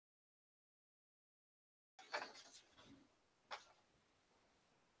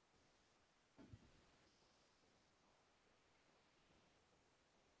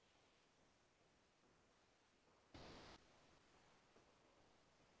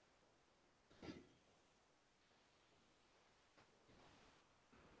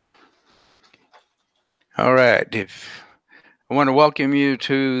All right. I want to welcome you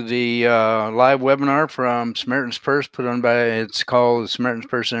to the live webinar from Samaritans Purse, put on by, it's called the Samaritans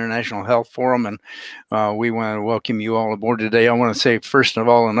Purse International Health Forum, and we want to welcome you all aboard today. I want to say, first of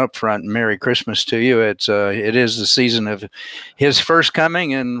all, and upfront, Merry Christmas to you. It is the season of His first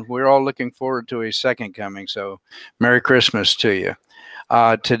coming, and we're all looking forward to His second coming. So, Merry Christmas to you.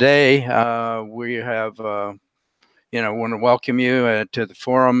 Today, we have, want to welcome you to the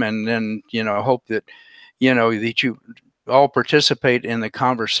forum, and then, hope that, that you all participate in the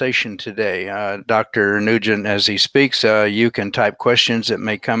conversation today. Dr. Nugent, as he speaks, you can type questions that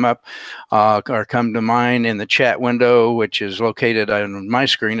may come up or come to mind in the chat window, which is located on my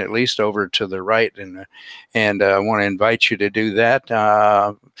screen, at least over to the right. And I want to invite you to do that.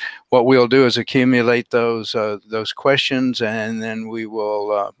 What we'll do is accumulate those questions, and then we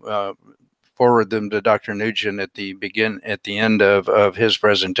will forward them to Dr. Nugent at the end of his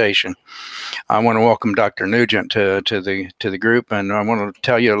presentation. I want to welcome Dr. Nugent to the group, and I want to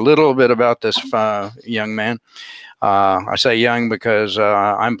tell you a little bit about this young man. I say young because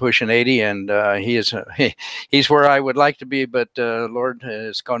I'm pushing 80, and he's where I would like to be, but Lord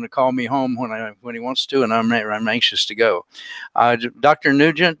is going to call me home when he wants to, and I'm anxious to go. Dr.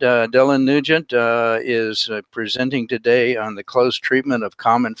 Nugent, Dylan Nugent, is presenting today on the closed treatment of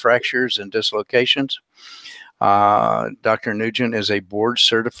common fractures and dislocations. Dr. Nugent is a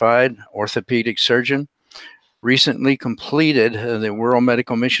board-certified orthopedic surgeon, recently completed the World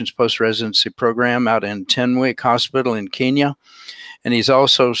Medical Missions post-residency program out in Tenwick Hospital in Kenya, and he's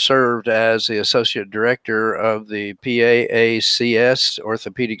also served as the Associate Director of the PAACS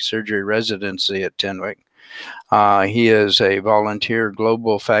Orthopedic Surgery Residency at Tenwick. He is a volunteer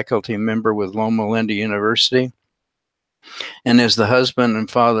global faculty member with Loma Linda University, and is the husband and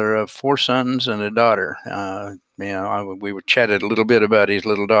father of 4 sons and a daughter. We chatted a little bit about his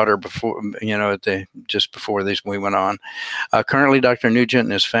little daughter before, just before we went on. Currently, Dr. Nugent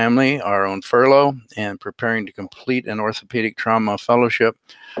and his family are on furlough and preparing to complete an orthopedic trauma fellowship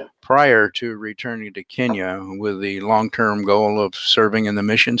prior to returning to Kenya with the long-term goal of serving in the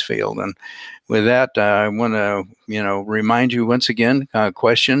missions field. And with that, I want to, remind you once again,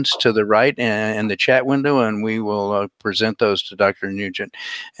 questions to the right in the chat window, and we will present those to Dr. Nugent.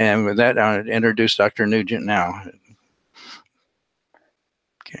 And with that, I'll introduce Dr. Nugent now.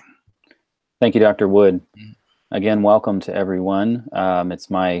 Okay. Thank you, Dr. Wood. Again, welcome to everyone. It's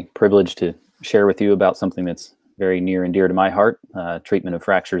my privilege to share with you about something that's very near and dear to my heart, treatment of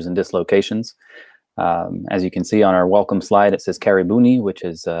fractures and dislocations. As you can see on our welcome slide, it says Karibuni, which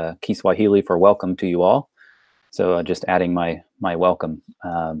is Kiswahili for welcome to you all. So just adding my welcome.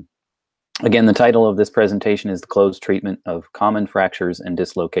 Again, the title of this presentation is The Closed Treatment of Common Fractures and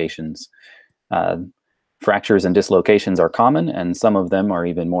Dislocations. Fractures and dislocations are common, and some of them are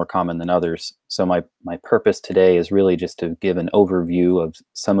even more common than others. So my purpose today is really just to give an overview of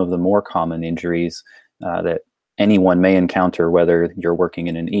some of the more common injuries that anyone may encounter, whether you're working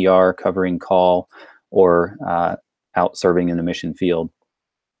in an ER, covering call, or out serving in the mission field.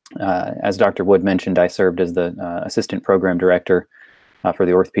 As Dr. Wood mentioned, I served as the Assistant Program Director for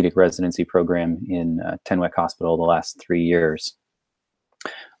the Orthopedic Residency Program in Tenwick Hospital the last 3 years.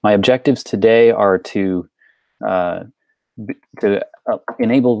 My objectives today are to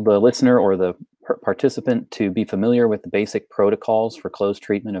enable the listener or the participant to be familiar with the basic protocols for closed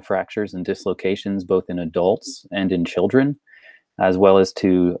treatment of fractures and dislocations, both in adults and in children, as well as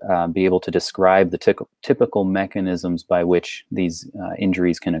to be able to describe the typical mechanisms by which these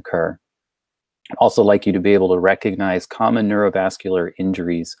injuries can occur. I'd also like you to be able to recognize common neurovascular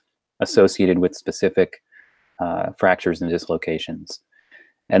injuries associated with specific fractures and dislocations.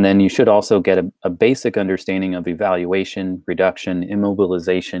 And then you should also get a basic understanding of evaluation, reduction,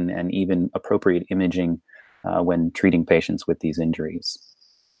 immobilization, and even appropriate imaging when treating patients with these injuries.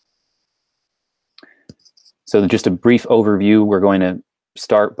 So just a brief overview, we're going to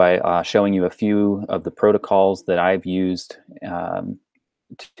start by showing you a few of the protocols that I've used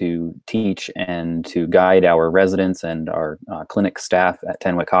to teach and to guide our residents and our clinic staff at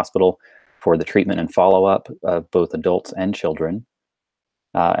Tenwick Hospital for the treatment and follow-up of both adults and children.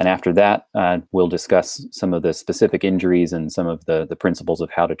 And after that, we'll discuss some of the specific injuries and some of the principles of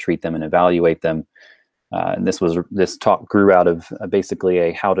how to treat them and evaluate them. And this talk grew out of basically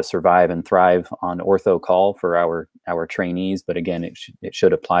a how to survive and thrive on ortho call for our trainees. But again, it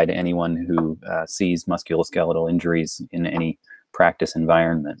should apply to anyone who sees musculoskeletal injuries in any practice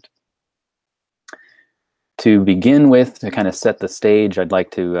environment. To begin with, to kind of set the stage, I'd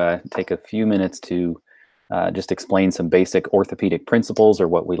like to take a few minutes to just explain some basic orthopedic principles, or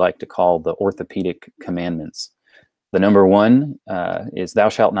what we like to call the orthopedic commandments. The number one is thou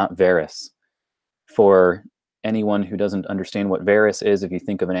shalt not varus. For anyone who doesn't understand what varus is, if you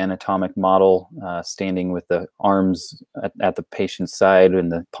think of an anatomic model standing with the arms at the patient's side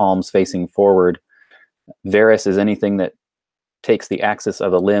and the palms facing forward, varus is anything that takes the axis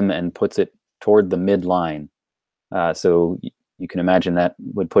of a limb and puts it toward the midline. So you can imagine that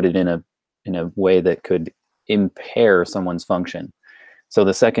would put it in a way that could impair someone's function. So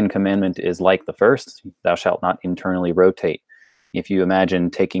the second commandment is like the first: thou shalt not internally rotate. If you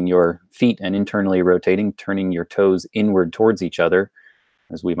imagine taking your feet and internally rotating, turning your toes inward towards each other,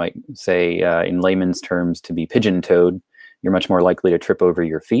 as we might say in layman's terms, to be pigeon-toed, you're much more likely to trip over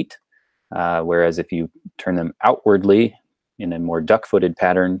your feet. Whereas if you turn them outwardly in a more duck-footed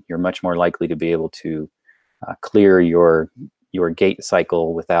pattern, you're much more likely to be able to clear your gait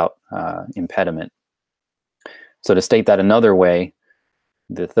cycle without impediment. So to state that another way,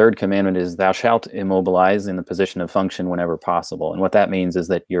 the third commandment is thou shalt immobilize in the position of function whenever possible. And what that means is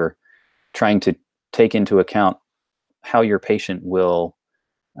that you're trying to take into account how your patient will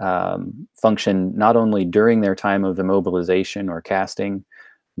function not only during their time of immobilization or casting,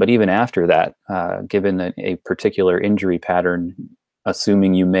 but even after that, given a particular injury pattern,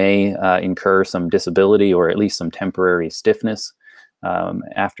 assuming you may incur some disability or at least some temporary stiffness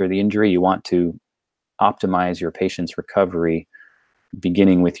after the injury. You want to optimize your patient's recovery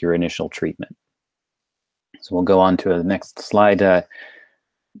beginning with your initial treatment. So we'll go on to the next slide. A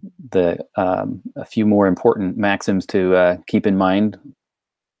few more important maxims to keep in mind.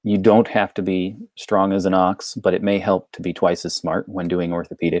 You don't have to be strong as an ox, but it may help to be twice as smart when doing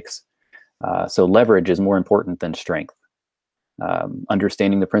orthopedics. So leverage is more important than strength.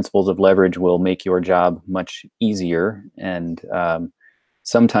 Understanding the principles of leverage will make your job much easier, and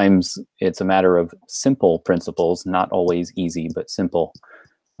sometimes it's a matter of simple principles, not always easy, but simple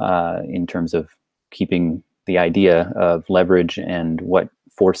in terms of keeping the idea of leverage and what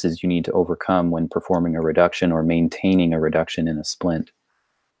forces you need to overcome when performing a reduction or maintaining a reduction in a splint.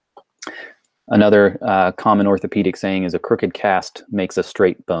 Another common orthopedic saying is a crooked cast makes a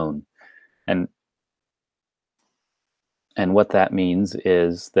straight bone. And what that means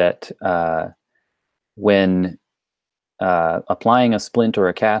is that when applying a splint or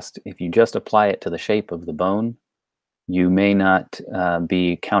a cast, if you just apply it to the shape of the bone, you may not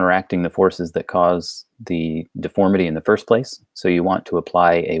be counteracting the forces that cause the deformity in the first place. So you want to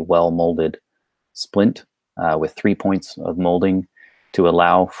apply a well-molded splint with 3 points of molding to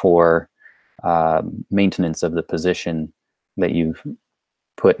allow for maintenance of the position that you've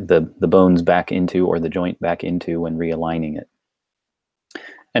put the bones back into or the joint back into when realigning it.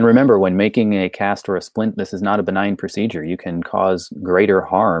 And remember, when making a cast or a splint, this is not a benign procedure. You can cause greater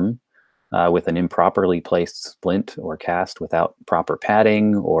harm with an improperly placed splint or cast without proper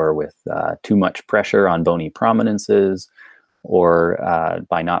padding, or with too much pressure on bony prominences, or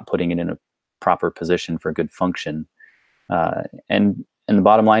by not putting it in a proper position for good function. And the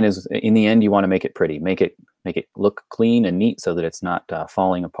bottom line is, in the end, you want to make it pretty, make it look clean and neat, so that it's not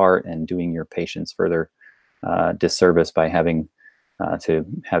falling apart and doing your patients further disservice by having to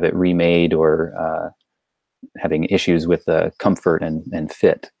have it remade, or having issues with comfort and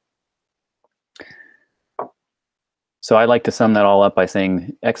fit. So I like to sum that all up by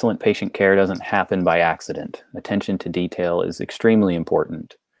saying excellent patient care doesn't happen by accident. Attention to detail is extremely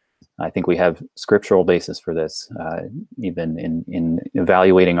important. I think we have scriptural basis for this, even in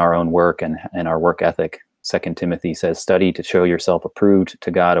evaluating our own work and our work ethic. 2 Timothy says, study to show yourself approved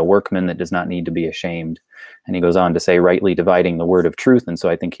to God, a workman that does not need to be ashamed. And he goes on to say, rightly dividing the word of truth. And so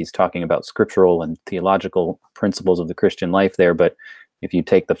I think he's talking about scriptural and theological principles of the Christian life there. But if you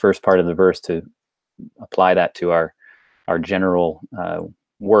take the first part of the verse to apply that to our general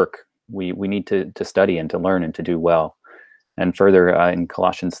work, we need to study and to learn and to do well. And further, in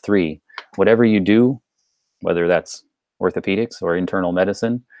Colossians 3, whatever you do, whether that's orthopedics or internal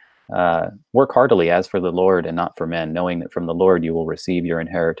medicine, work heartily as for the Lord and not for men, knowing that from the Lord you will receive your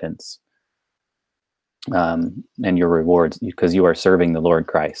inheritance and your rewards, because you are serving the Lord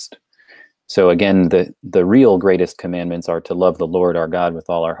Christ. So again, the real greatest commandments are to love the Lord our God with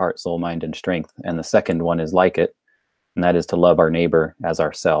all our heart, soul, mind, and strength. And the second one is like it, and that is to love our neighbor as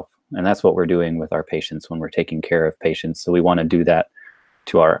ourself. And that's what we're doing with our patients when we're taking care of patients. So we want to do that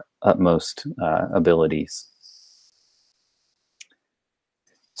to our utmost abilities.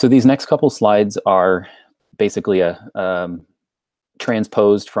 So these next couple slides are basically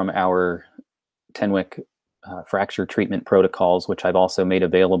transposed from our Tenwick fracture treatment protocols, which I've also made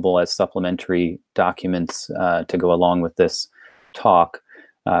available as supplementary documents to go along with this talk.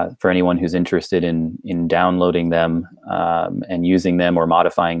 For anyone who's interested in downloading them and using them or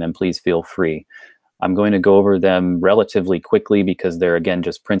modifying them, please feel free. I'm going to go over them relatively quickly because they're, again,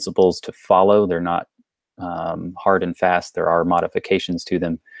 just principles to follow. They're not hard and fast. There are modifications to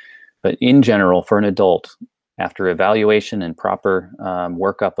them. But in general, for an adult, after evaluation and proper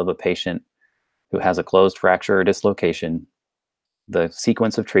workup of a patient who has a closed fracture or dislocation, the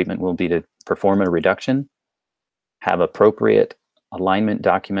sequence of treatment will be to perform a reduction, have appropriate alignment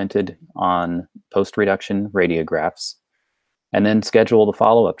documented on post-reduction radiographs, and then schedule the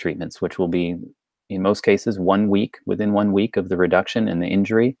follow-up treatments, which will be, in most cases, 1 week, within 1 week of the reduction and the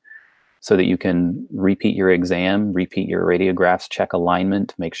injury, so that you can repeat your exam, repeat your radiographs, check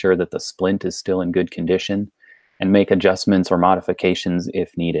alignment, make sure that the splint is still in good condition, and make adjustments or modifications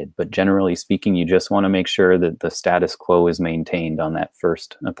if needed. But generally speaking, you just want to make sure that the status quo is maintained on that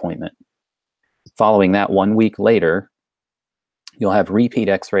first appointment. Following that, 1 week later, you'll have repeat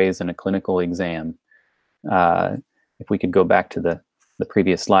x-rays and a clinical exam. If we could go back to the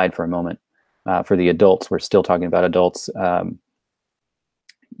previous slide for a moment. For the adults, we're still talking about adults.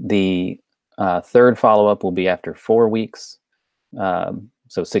 The third follow-up will be after 4 weeks.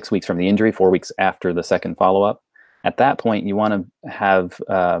 So 6 weeks from the injury, 4 weeks after the second follow-up. At that point, you want to have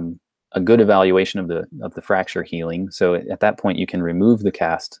a good evaluation of the fracture healing. So at that point, you can remove the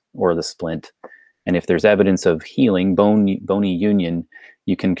cast or the splint. And if there's evidence of healing, bony union,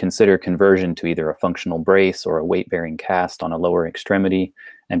 you can consider conversion to either a functional brace or a weight-bearing cast on a lower extremity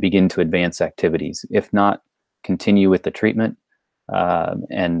and begin to advance activities. If not, continue with the treatment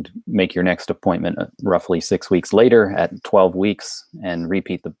and make your next appointment roughly 6 weeks later at 12 weeks and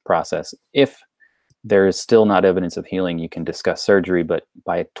repeat the process. If there is still not evidence of healing, you can discuss surgery, but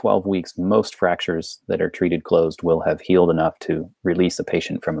by 12 weeks, most fractures that are treated closed will have healed enough to release a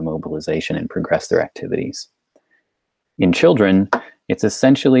patient from immobilization and progress their activities. In children, it's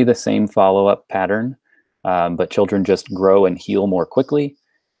essentially the same follow-up pattern, but children just grow and heal more quickly.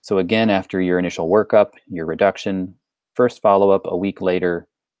 So again, after your initial workup, your reduction, first follow-up a week later,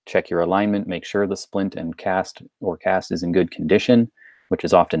 check your alignment, make sure the splint and cast is in good condition, which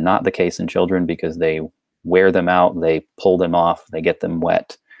is often not the case in children because they wear them out, they pull them off, they get them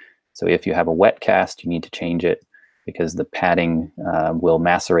wet. So if you have a wet cast, you need to change it because the padding will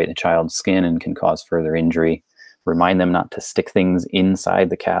macerate a child's skin and can cause further injury. Remind them not to stick things inside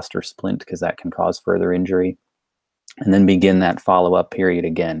the cast or splint because that can cause further injury. And then begin that follow-up period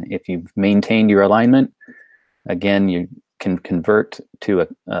again. If you've maintained your alignment, again, you can convert to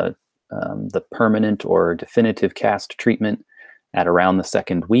the permanent or definitive cast treatment at around the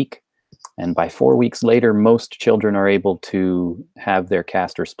second week. And by 4 weeks later, most children are able to have their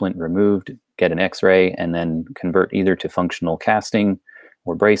cast or splint removed, get an x-ray, and then convert either to functional casting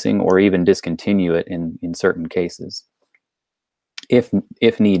or bracing, or even discontinue it in certain cases. If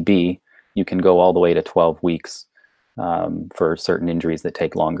need be, you can go all the way to 12 weeks for certain injuries that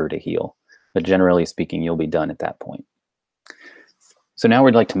take longer to heal. But generally speaking, you'll be done at that point. So now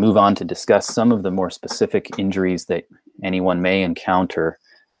we'd like to move on to discuss some of the more specific injuries that anyone may encounter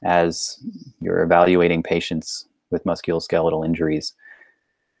as you're evaluating patients with musculoskeletal injuries.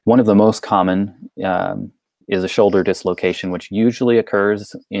 One of the most common is a shoulder dislocation, which usually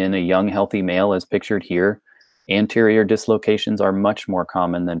occurs in a young, healthy male, as pictured here. Anterior dislocations are much more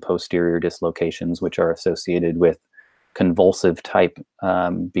common than posterior dislocations, which are associated with convulsive type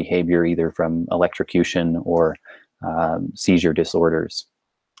behavior, either from electrocution or seizure disorders.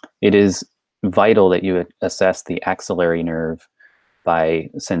 It is vital that you assess the axillary nerve by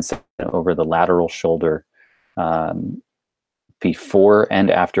sensation over the lateral shoulder before and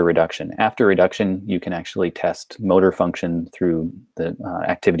after reduction. After reduction, you can actually test motor function through the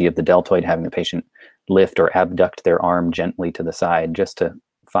activity of the deltoid, having the patient lift or abduct their arm gently to the side just to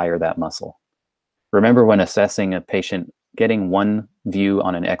fire that muscle. Remember, when assessing a patient, getting one view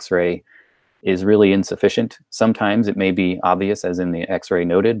on an x-ray is really insufficient. Sometimes it may be obvious, as in the x-ray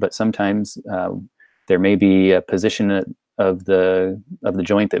noted, but sometimes there may be a position of the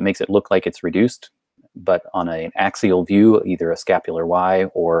joint that makes it look like it's reduced, but on an axial view, either a scapular Y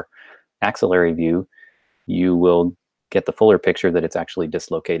or axillary view, you will get the fuller picture that it's actually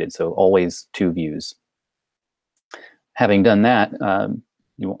dislocated. So always two views. Having done that,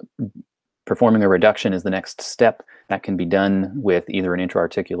 performing a reduction is the next step. That can be done with either an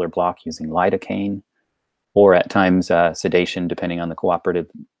intra-articular block using lidocaine, or at times sedation, depending on the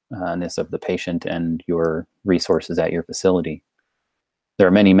cooperativeness of the patient and your resources at your facility. There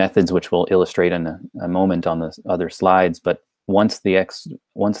are many methods which we'll illustrate in a moment on the other slides, but once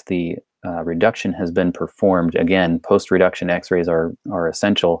the reduction has been performed, again, post-reduction x-rays are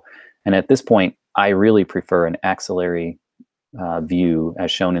essential. And at this point, I really prefer an axillary view,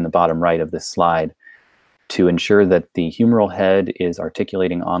 as shown in the bottom right of this slide, to ensure that the humeral head is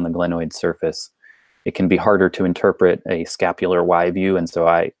articulating on the glenoid surface. it can be harder to interpret a scapular Y view, and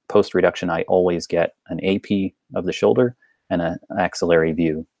so post-reduction, I always get an AP of the shoulder and an axillary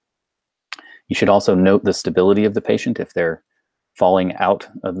view. You should also note the stability of the patient. If they're falling out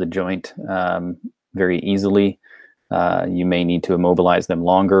of the joint very easily, you may need to immobilize them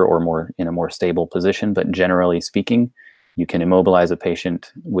longer or in a more stable position, but generally speaking, you can immobilize a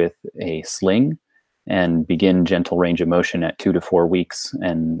patient with a sling and begin gentle range of motion at 2 to 4 weeks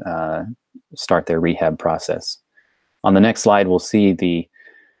and start their rehab process. On the next slide, we'll see the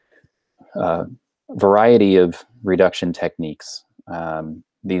variety of reduction techniques.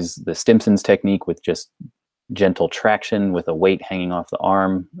 The Stimpson's technique with just gentle traction with a weight hanging off the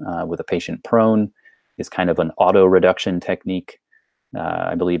arm with a patient prone is kind of an auto reduction technique.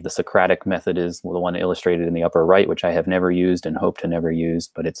 I believe the Socratic method is the one illustrated in the upper right, which I have never used and hope to never use,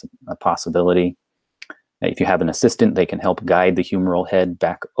 but it's a possibility. If you have an assistant, they can help guide the humeral head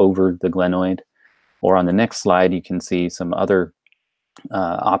back over the glenoid. Or on the next slide, you can see some other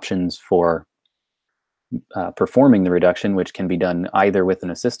options for performing the reduction, which can be done either with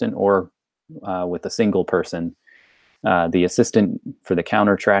an assistant or with a single person. The assistant for the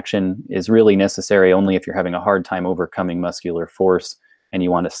counter traction is really necessary only if you're having a hard time overcoming muscular force and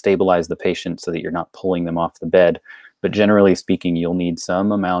you want to stabilize the patient so that you're not pulling them off the bed. But generally speaking, you'll need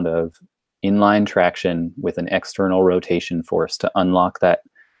some amount of inline traction with an external rotation force to unlock that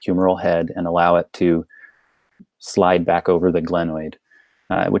humeral head and allow it to slide back over the glenoid,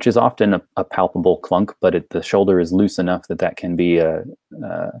 which is often a palpable clunk, but the shoulder is loose enough that can be a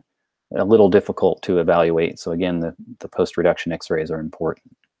little difficult to evaluate. So again, the post-reduction x-rays are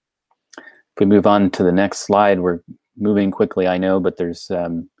important. If we move on to the next slide, we're moving quickly, I know, but there's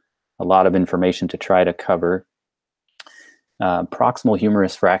a lot of information to try to cover. Proximal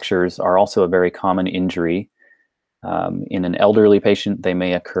humerus fractures are also a very common injury. In an elderly patient, they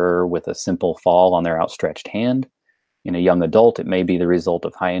may occur with a simple fall on their outstretched hand. In a young adult, it may be the result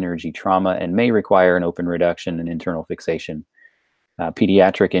of high energy trauma and may require an open reduction and internal fixation.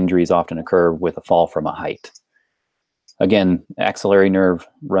 Pediatric injuries often occur with a fall from a height. Again, axillary nerve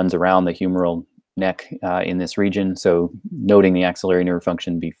runs around the humeral neck in this region, so noting the axillary nerve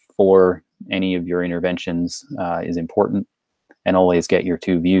function before any of your interventions is important, and always get your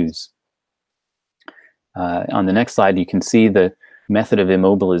 2 views. On the next slide, you can see the method of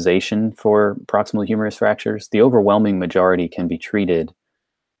immobilization for proximal humerus fractures. The overwhelming majority can be treated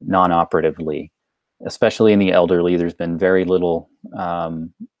non-operatively. Especially in the elderly, there's been very little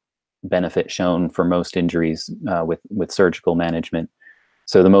benefit shown for most injuries with surgical management.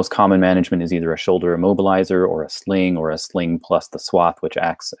 So the most common management is either a shoulder immobilizer or a sling plus the swath, which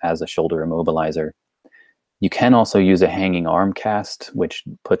acts as a shoulder immobilizer. You can also use a hanging arm cast, which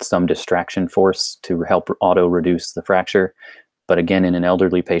puts some distraction force to help auto-reduce the fracture. But again, in an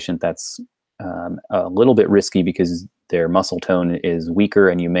elderly patient, that's a little bit risky because their muscle tone is weaker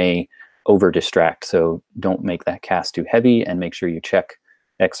and you may over-distract. So don't make that cast too heavy and make sure you check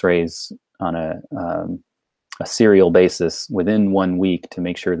x-rays on a serial basis within 1 week to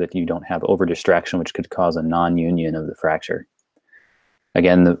make sure that you don't have over-distraction, which could cause a non-union of the fracture.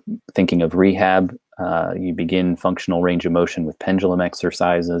 Again, thinking of rehab, you begin functional range of motion with pendulum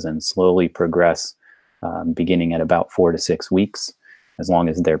exercises and slowly progress, beginning at about 4 to 6 weeks, as long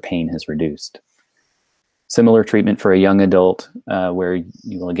as their pain has reduced. Similar treatment for a young adult where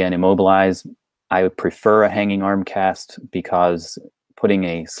you will again immobilize. I would prefer a hanging arm cast because putting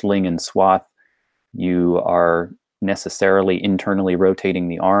a sling and swath, you are necessarily internally rotating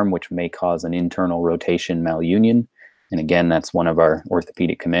the arm, which may cause an internal rotation malunion. And again, that's one of our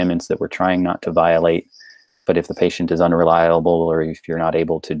orthopedic commandments that we're trying not to violate. But if the patient is unreliable or if you're not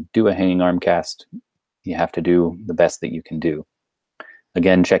able to do a hanging arm cast, you have to do the best that you can do.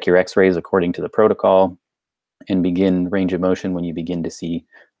 Again, check your x-rays according to the protocol and begin range of motion when you begin to see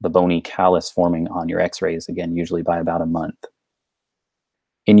the bony callus forming on your x-rays, again, usually by about a month.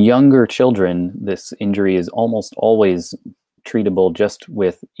 In younger children, this injury is almost always treatable just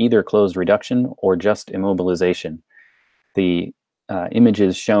with either closed reduction or just immobilization. The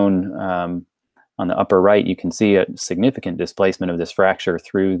images shown on the upper right, you can see a significant displacement of this fracture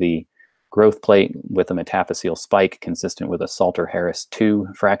through the growth plate with a metaphyseal spike consistent with a Salter-Harris 2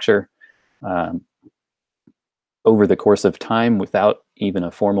 fracture. Over the course of time, without even a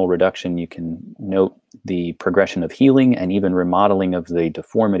formal reduction, you can note the progression of healing and even remodeling of the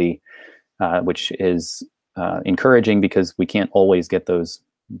deformity, which is encouraging because we can't always get those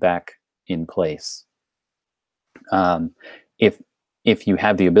back in place. If you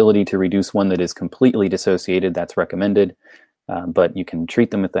have the ability to reduce one that is completely dissociated, that's recommended, but you can treat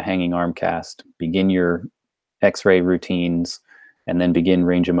them with the hanging arm cast, begin your x-ray routines, and then begin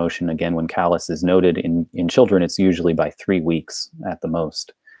range of motion again when callus is noted. In children, it's usually by 3 weeks at the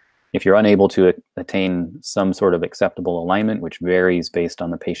most. If you're unable to attain some sort of acceptable alignment, which varies based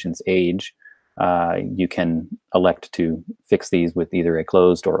on the patient's age, you can elect to fix these with either a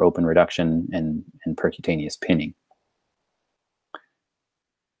closed or open reduction and percutaneous pinning.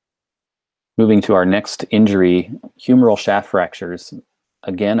 Moving to our next injury, humeral shaft fractures.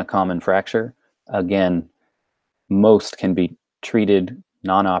 Again, a common fracture. Again, most can be treated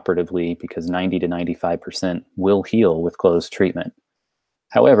non-operatively because 90 to 95% will heal with closed treatment.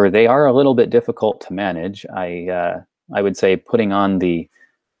 However, they are a little bit difficult to manage. I would say putting on the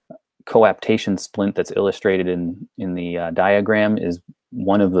coaptation splint that's illustrated in the diagram is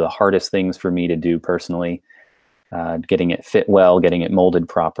one of the hardest things for me to do personally, getting it fit well, getting it molded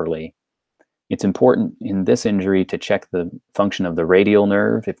properly. It's important in this injury to check the function of the radial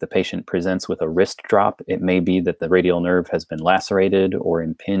nerve. If the patient presents with a wrist drop, it may be that the radial nerve has been lacerated or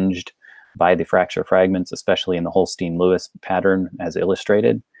impinged by the fracture fragments, especially in the Holstein-Lewis pattern as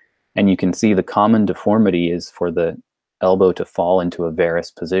illustrated. And you can see the common deformity is for the elbow to fall into a varus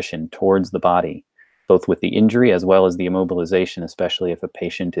position towards the body, both with the injury as well as the immobilization, especially if a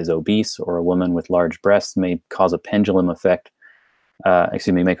patient is obese or a woman with large breasts, may cause a pendulum effect,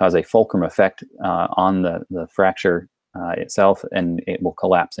 may cause a fulcrum effect on the fracture itself, and it will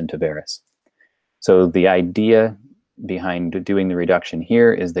collapse into varus. So the idea behind doing the reduction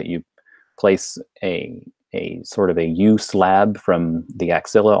here is that you place a sort of a U slab from the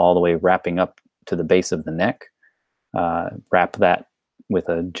axilla all the way wrapping up to the base of the neck, wrap that with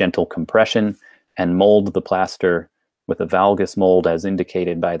a gentle compression, and mold the plaster with a valgus mold as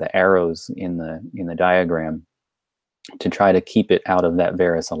indicated by the arrows in the diagram to try to keep it out of that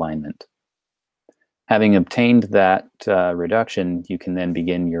varus alignment. Having obtained that reduction, you can then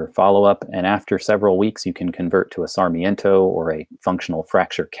begin your follow-up, and after several weeks you can convert to a Sarmiento or a functional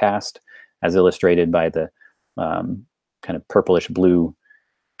fracture cast, as illustrated by the kind of purplish blue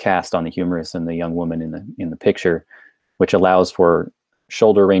cast on the humerus and the young woman in the picture, which allows for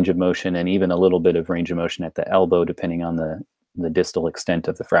shoulder range of motion and even a little bit of range of motion at the elbow, depending on the distal extent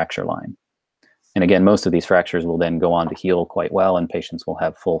of the fracture line. And again, most of these fractures will then go on to heal quite well, and patients will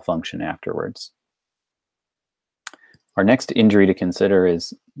have full function afterwards. Our next injury to consider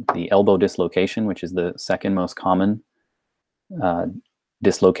is the elbow dislocation, which is the second most common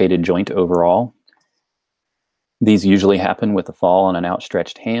dislocated joint overall. These usually happen with a fall on an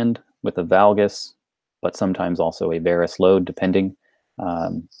outstretched hand with a valgus, but sometimes also a varus load, depending.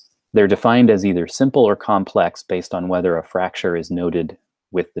 They're defined as either simple or complex based on whether a fracture is noted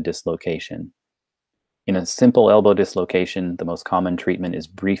with the dislocation. In a simple elbow dislocation, the most common treatment is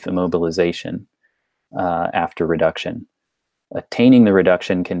brief immobilization after reduction. Attaining the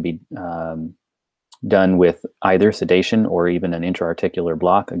reduction can be done with either sedation or even an intra-articular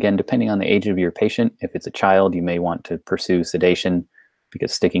block. Again, depending on the age of your patient. If it's a child, you may want to pursue sedation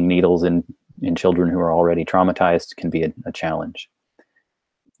because sticking needles in children who are already traumatized can be a challenge.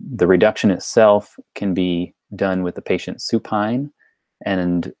 The reduction itself can be done with the patient supine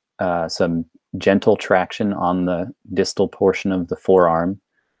and some gentle traction on the distal portion of the forearm,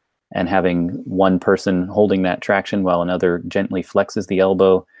 and having one person holding that traction while another gently flexes the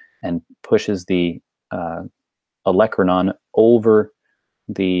elbow and pushes the olecranon over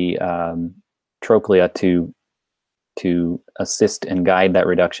the trochlea to assist and guide that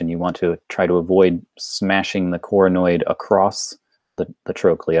reduction. You want to try to avoid smashing the coronoid across the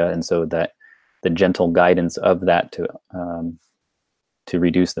trochlea, and so that the gentle guidance of that to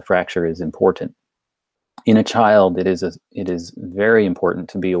reduce the fracture is important. In a child, it is very important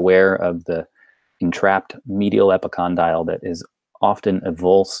to be aware of the entrapped medial epicondyle that is often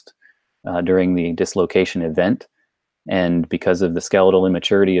avulsed during the dislocation event. And because of the skeletal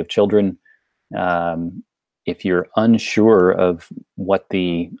immaturity of children, if you're unsure of what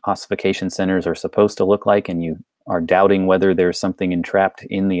the ossification centers are supposed to look like, and you are doubting whether there's something entrapped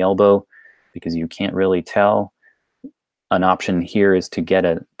in the elbow because you can't really tell, an option here is to get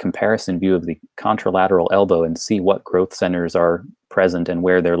a comparison view of the contralateral elbow and see what growth centers are present and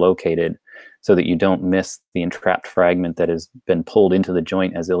where they're located, so that you don't miss the entrapped fragment that has been pulled into the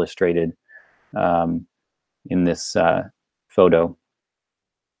joint as illustrated in this photo.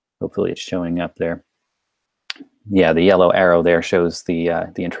 Hopefully it's showing up there. Yeah, the yellow arrow there shows the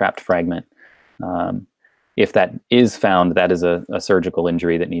entrapped fragment. If that is found, that is a surgical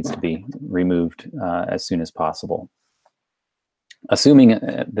injury that needs to be removed as soon as possible. Assuming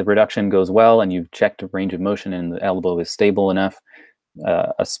the reduction goes well and you've checked range of motion and the elbow is stable enough,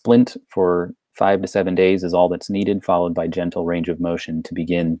 a splint for 5 to 7 days is all that's needed, followed by gentle range of motion to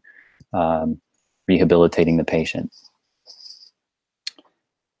begin rehabilitating the patient.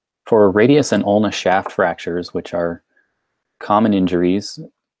 For radius and ulna shaft fractures, which are common injuries,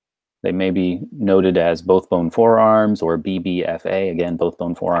 they may be noted as both bone forearms or BBFA, again, both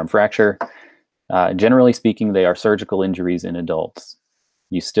bone forearm fracture. Generally speaking, they are surgical injuries in adults.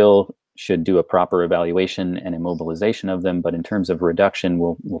 You still should do a proper evaluation and immobilization of them, but in terms of reduction,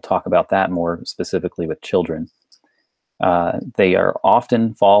 we'll talk about that more specifically with children. They are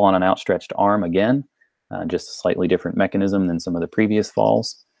often fall on an outstretched arm again, just a slightly different mechanism than some of the previous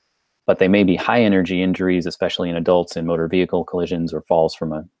falls, but they may be high energy injuries, especially in adults in motor vehicle collisions or falls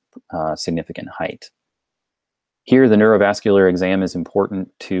from a significant height. Here, the neurovascular exam is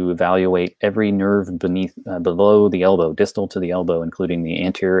important to evaluate every nerve below the elbow, distal to the elbow, including the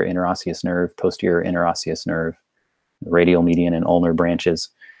anterior interosseous nerve, posterior interosseous nerve, the radial, median, and ulnar branches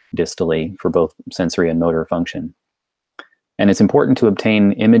distally for both sensory and motor function. And it's important to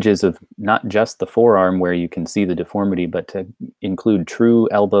obtain images of not just the forearm where you can see the deformity, but to include true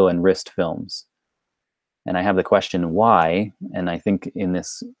elbow and wrist films. And I have the question, why? And I think in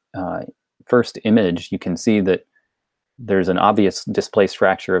this first image, you can see that there's an obvious displaced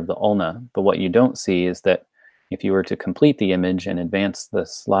fracture of the ulna, but what you don't see is that if you were to complete the image and advance the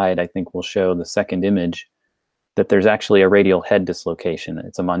slide, I think we'll show the second image, that there's actually a radial head dislocation.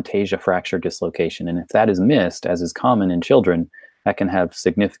 It's a Montesia fracture dislocation. And if that is missed, as is common in children, that can have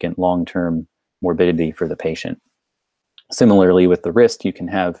significant long-term morbidity for the patient. Similarly, with the wrist, you can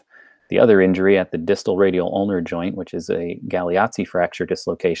have the other injury at the distal radial ulnar joint, which is a Galeazzi fracture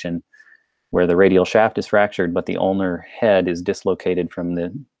dislocation, where the radial shaft is fractured, but the ulnar head is dislocated from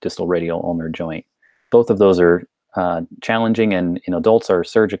the distal radial ulnar joint. Both of those are challenging, and in adults are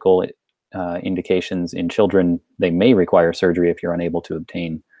surgical indications. In children, they may require surgery if you're unable to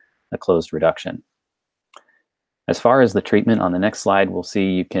obtain a closed reduction. As far as the treatment, on the next slide, we'll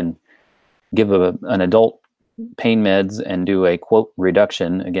see you can give an adult pain meds and do a, quote,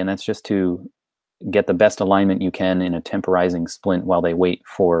 reduction. Again, that's just to get the best alignment you can in a temporizing splint while they wait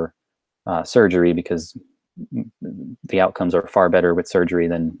for surgery, because the outcomes are far better with surgery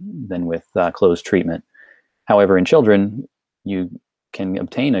than with closed treatment. However, in children, you can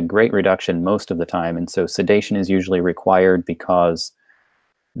obtain a great reduction most of the time, and so sedation is usually required because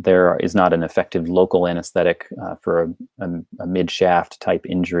there is not an effective local anesthetic for a mid-shaft type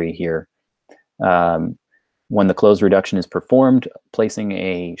injury here. When the closed reduction is performed, placing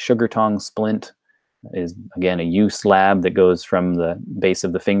a sugar tong splint is, again, a U slab that goes from the base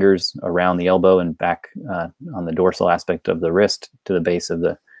of the fingers around the elbow and back on the dorsal aspect of the wrist to the base of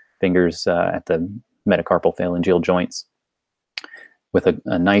the fingers at the metacarpal phalangeal joints, with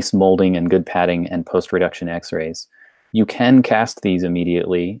a nice molding and good padding and post-reduction x-rays. You can cast these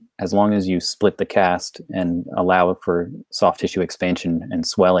immediately as long as you split the cast and allow for soft tissue expansion and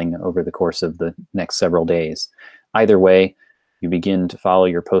swelling over the course of the next several days. Either way, you begin to follow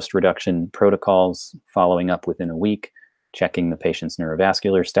your post-reduction protocols, following up within a week, checking the patient's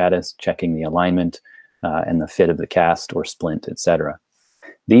neurovascular status, checking the alignment and the fit of the cast or splint, etc.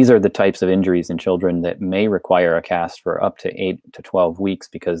 These are the types of injuries in children that may require a cast for up to 8 to 12 weeks,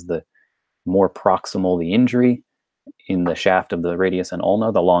 because the more proximal the injury in the shaft of the radius and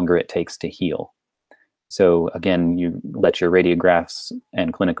ulna, the longer it takes to heal. So again, you let your radiographs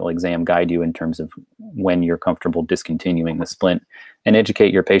and clinical exam guide you in terms of when you're comfortable discontinuing the splint, and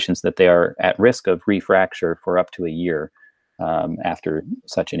educate your patients that they are at risk of refracture for up to a year after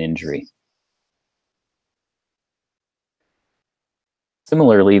such an injury.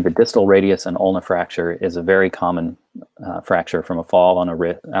 Similarly, the distal radius and ulna fracture is a very common fracture from a fall on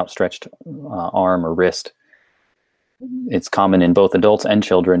a outstretched arm or wrist. It's common in both adults and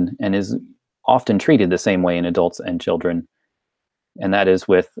children, and is often treated the same way in adults and children, and that is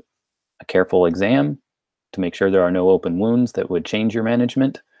with a careful exam to make sure there are no open wounds that would change your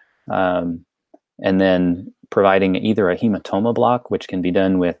management, and then providing either a hematoma block, which can be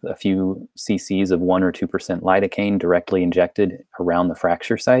done with a few cc's of 1 or 2% lidocaine directly injected around the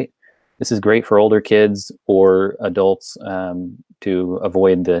fracture site. This is great for older kids or adults to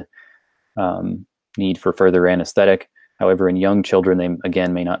avoid the need for further anesthetic. However, in young children, they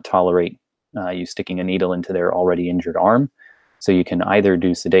again may not tolerate you sticking a needle into their already injured arm. So you can either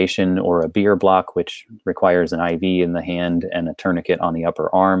do sedation or a beer block, which requires an IV in the hand and a tourniquet on the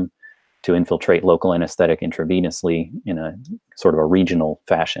upper arm to infiltrate local anesthetic intravenously in a sort of a regional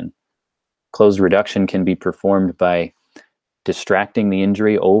fashion. Closed reduction can be performed by distracting the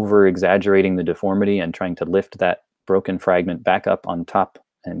injury, over-exaggerating the deformity, and trying to lift that broken fragment back up on top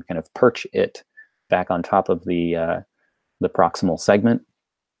and kind of perch it back on top of the proximal segment,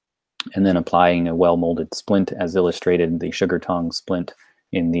 and then applying a well-molded splint, as illustrated, the sugar tong splint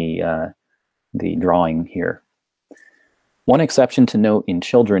in the drawing here. One exception to note in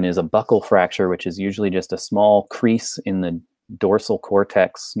children is a buccal fracture, which is usually just a small crease in the dorsal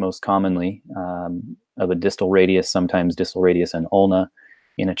cortex, most commonly, of a distal radius, sometimes distal radius and ulna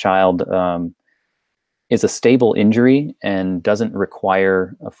in a child. Is a stable injury and doesn't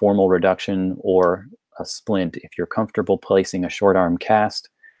require a formal reduction or a splint. If you're comfortable placing a short arm cast,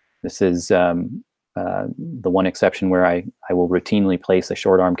 this is the one exception where I will routinely place a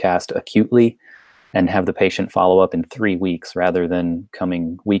short arm cast acutely and have the patient follow up in 3 weeks rather than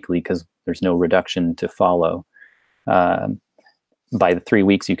coming weekly because there's no reduction to follow. By the 3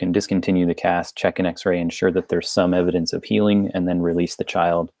 weeks, you can discontinue the cast, check an x-ray, ensure that there's some evidence of healing, and then release the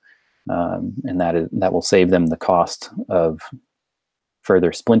child. And that will save them the cost of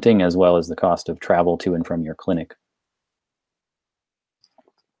further splinting as well as the cost of travel to and from your clinic.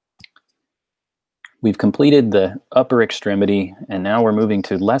 We've completed the upper extremity, and now we're moving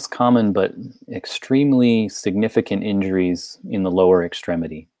to less common but extremely significant injuries in the lower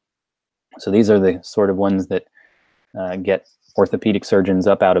extremity. So these are the sort of ones that get orthopedic surgeons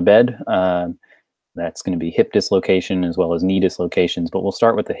up out of bed. That's going to be hip dislocation as well as knee dislocations, but we'll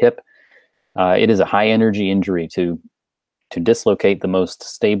start with the hip. It is a high energy injury. To dislocate the most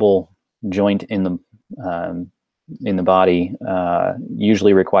stable joint in the body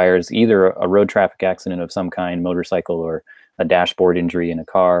usually requires either a road traffic accident of some kind, motorcycle, or a dashboard injury in a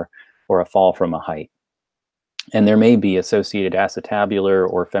car, or a fall from a height. And there may be associated acetabular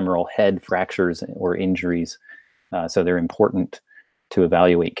or femoral head fractures or injuries, so they're important to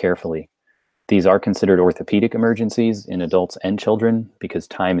evaluate carefully. These are considered orthopedic emergencies in adults and children because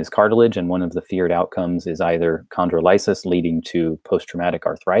time is cartilage, and one of the feared outcomes is either chondrolysis leading to post-traumatic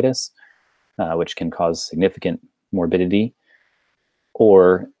arthritis, which can cause significant morbidity,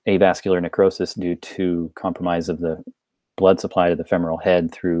 or avascular necrosis due to compromise of the blood supply to the femoral head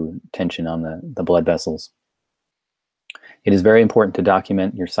through tension on the blood vessels. It is very important to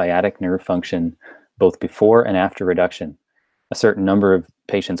document your sciatic nerve function both before and after reduction. A certain number of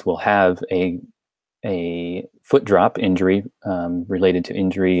patients will have a foot drop injury related to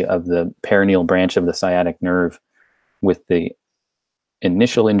injury of the perineal branch of the sciatic nerve with the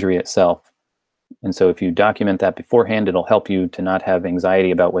initial injury itself. And so if you document that beforehand, it'll help you to not have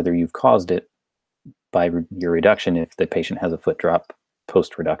anxiety about whether you've caused it by your reduction if the patient has a foot drop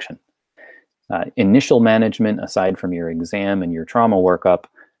post-reduction. Initial management, aside from your exam and your trauma workup,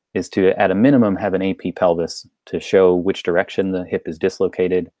 is to, at a minimum, have an AP pelvis to show which direction the hip is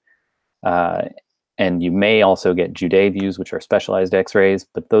dislocated. And you may also get Judet views, which are specialized x-rays,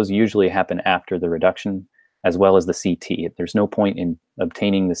 but those usually happen after the reduction, as well as the CT. There's no point in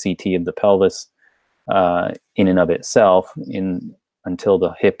obtaining the CT of the pelvis in and of itself until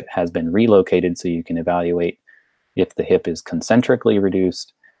the hip has been relocated, so you can evaluate if the hip is concentrically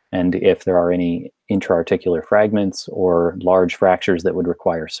reduced and if there are any intra-articular fragments or large fractures that would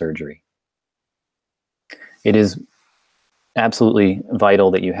require surgery. It is absolutely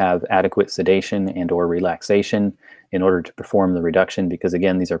vital that you have adequate sedation and or relaxation in order to perform the reduction, because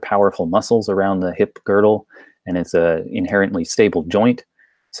again, these are powerful muscles around the hip girdle, and it's an inherently stable joint.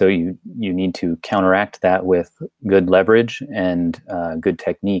 So you need to counteract that with good leverage and good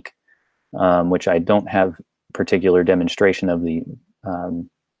technique, which I don't have particular demonstration of the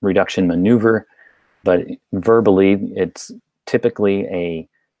reduction maneuver, but verbally it's typically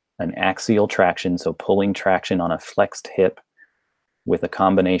an axial traction, so pulling traction on a flexed hip with a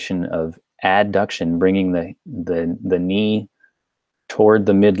combination of adduction, bringing the knee toward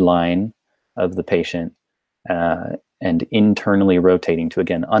the midline of the patient, and internally rotating to,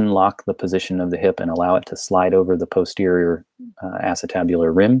 again, unlock the position of the hip and allow it to slide over the posterior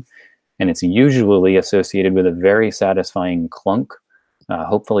acetabular rim. And it's usually associated with a very satisfying clunk,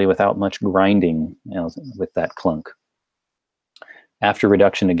 hopefully without much grinding, with that clunk. After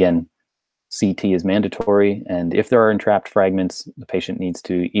reduction, again, CT is mandatory, and if there are entrapped fragments, the patient needs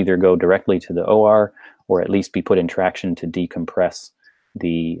to either go directly to the OR or at least be put in traction to decompress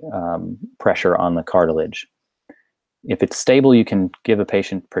the pressure on the cartilage. If it's stable, you can give a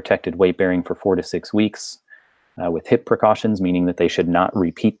patient protected weight bearing for 4 to 6 weeks with hip precautions, meaning that they should not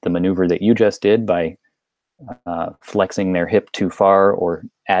repeat the maneuver that you just did by flexing their hip too far or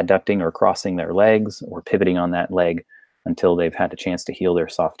adducting or crossing their legs or pivoting on that leg until they've had a chance to heal their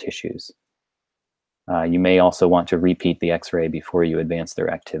soft tissues. You may also want to repeat the x-ray before you advance their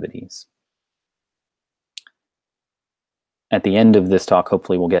activities. At the end of this talk,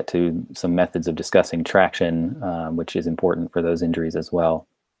 hopefully we'll get to some methods of discussing traction, which is important for those injuries as well.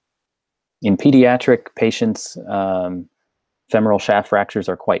 In pediatric patients, femoral shaft fractures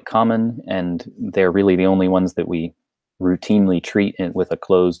are quite common, and they're really the only ones that we routinely treat with a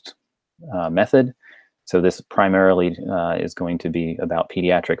closed method. So this primarily is going to be about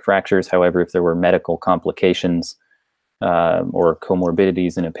pediatric fractures. However, if there were medical complications or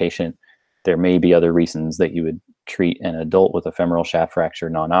comorbidities in a patient, there may be other reasons that you would treat an adult with a femoral shaft fracture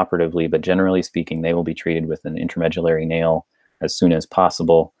non-operatively, but generally speaking, they will be treated with an intramedullary nail as soon as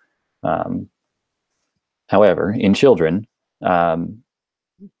possible. However, in children,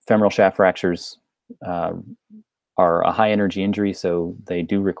 femoral shaft fractures are a high energy injury, so they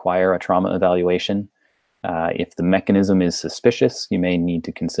do require a trauma evaluation. If the mechanism is suspicious, you may need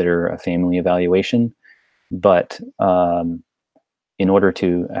to consider a family evaluation. But in order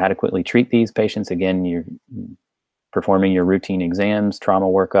to adequately treat these patients, again, you're performing your routine exams, trauma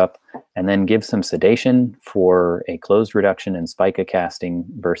workup, and then give some sedation for a closed reduction and spica casting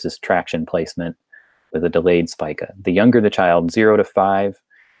versus traction placement with a delayed spica. The younger the child, 0 to 5,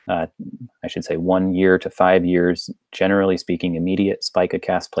 I should say 1 year to 5 years, generally speaking, immediate spica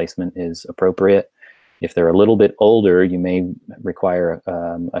cast placement is appropriate. If they're a little bit older, you may require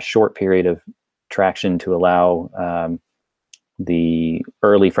a short period of traction to allow the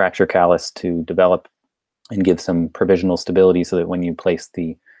early fracture callus to develop and give some provisional stability so that when you place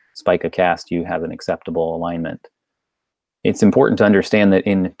the spica cast, you have an acceptable alignment. It's important to understand that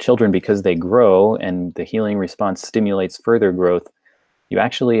in children, because they grow and the healing response stimulates further growth, you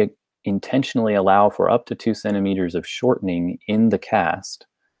actually intentionally allow for up to 2 centimeters of shortening in the cast,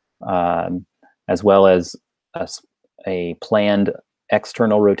 as well as a planned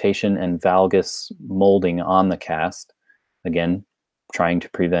external rotation and valgus molding on the cast, again, trying to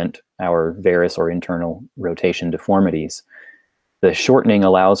prevent our varus or internal rotation deformities. The shortening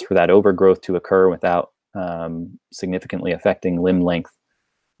allows for that overgrowth to occur without significantly affecting limb length,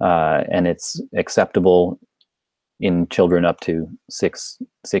 and it's acceptable in children up to six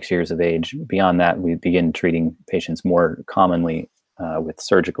years of age. Beyond that, we begin treating patients more commonly with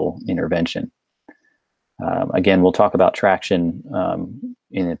surgical intervention. Again, we'll talk about traction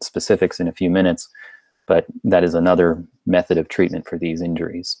in its specifics in a few minutes, but that is another method of treatment for these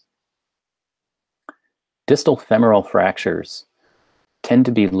injuries. Distal femoral fractures tend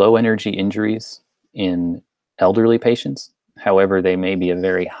to be low energy injuries in elderly patients. However, they may be a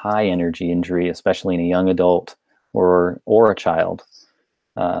very high energy injury, especially in a young adult or a child.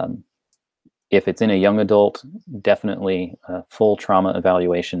 If it's in a young adult, definitely a full trauma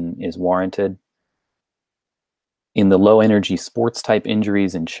evaluation is warranted. In the low energy sports type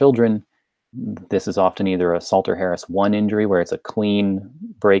injuries in children, this is often either a Salter-Harris 1 injury where it's a clean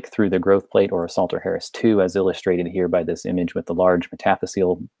break through the growth plate, or a Salter-Harris 2, as illustrated here by this image with the large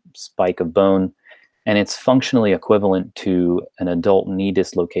metaphyseal spike of bone. And it's functionally equivalent to an adult knee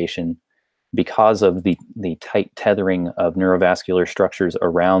dislocation because of the tight tethering of neurovascular structures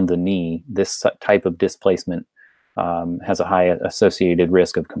around the knee. This type of displacement has a high associated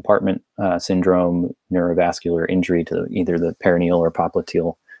risk of compartment syndrome, neurovascular injury to either the perineal or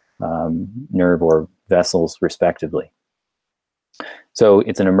popliteal nerve or vessels, respectively. So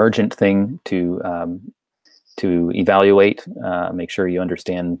it's an emergent thing to evaluate, make sure you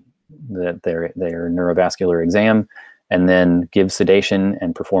understand that their neurovascular exam, and then give sedation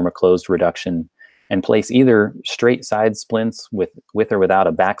and perform a closed reduction and place either straight side splints with or without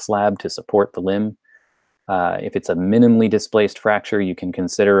a back slab to support the limb. If it's a minimally displaced fracture, you can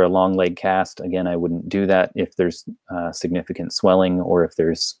consider a long leg cast. Again, I wouldn't do that if there's significant swelling or if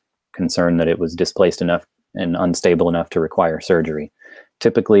there's concern that it was displaced enough and unstable enough to require surgery.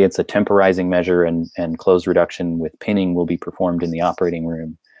 Typically, it's a temporizing measure, and closed reduction with pinning will be performed in the operating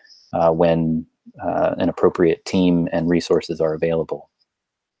room when an appropriate team and resources are available.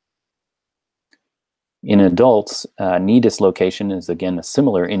 In adults, knee dislocation is, again, a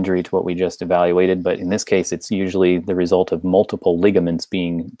similar injury to what we just evaluated, but in this case, it's usually the result of multiple ligaments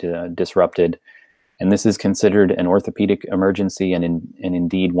being disrupted. And this is considered an orthopedic emergency and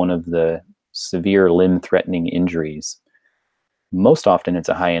indeed one of the severe limb-threatening injuries. Most often, it's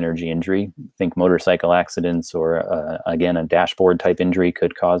a high-energy injury. Think motorcycle accidents or, again, a dashboard-type injury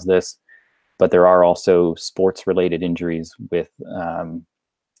could cause this. But there are also sports-related injuries with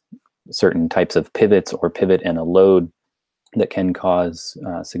certain types of pivots or pivot and a load that can cause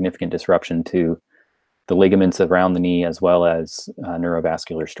significant disruption to the ligaments around the knee as well as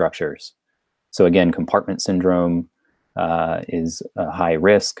neurovascular structures. So again, compartment syndrome is a high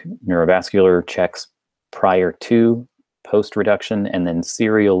risk. Neurovascular checks prior to post-reduction and then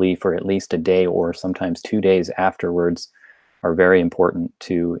serially for at least a day or sometimes 2 days afterwards are very important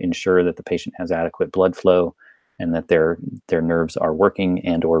to ensure that the patient has adequate blood flow and that their nerves are working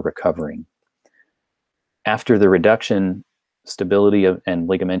and or recovering. After the reduction, stability and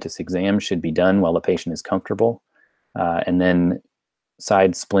ligamentous exam should be done while the patient is comfortable. And then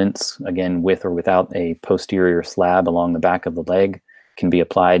side splints, again, with or without a posterior slab along the back of the leg, can be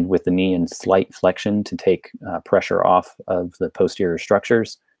applied with the knee in slight flexion to take pressure off of the posterior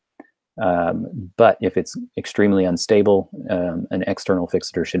structures. But if it's extremely unstable, an external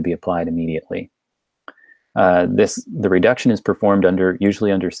fixator should be applied immediately. The reduction is performed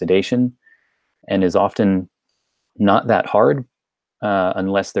usually under sedation, and is often not that hard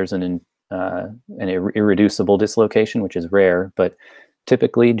unless there's an irreducible dislocation, which is rare. But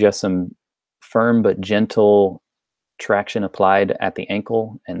typically, just some firm but gentle traction applied at the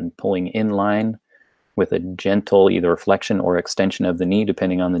ankle and pulling in line with a gentle either flexion or extension of the knee,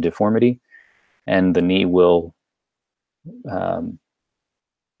 depending on the deformity. And the knee will,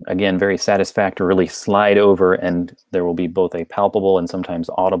 again, very satisfactorily slide over, and there will be both a palpable and sometimes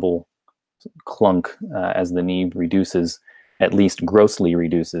audible clunk as the knee reduces, at least grossly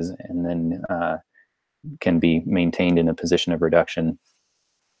reduces, and then can be maintained in a position of reduction.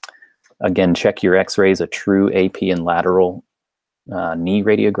 Again, check your x-rays. A true AP and lateral knee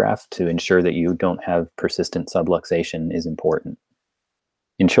radiograph to ensure that you don't have persistent subluxation is important.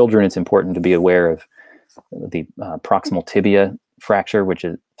 In children, it's important to be aware of the proximal tibia fracture, which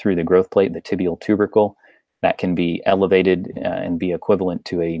is through the growth plate, the tibial tubercle. That can be elevated and be equivalent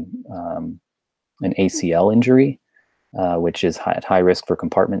to an ACL injury, which is at high risk for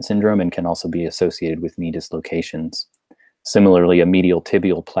compartment syndrome and can also be associated with knee dislocations. Similarly, a medial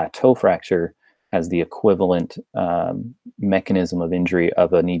tibial plateau fracture has the equivalent mechanism of injury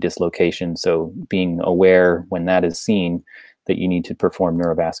of a knee dislocation. So being aware when that is seen that you need to perform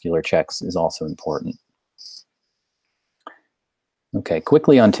neurovascular checks is also important. Okay,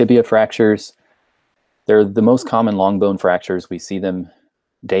 quickly on tibia fractures. They're the most common long bone fractures. We see them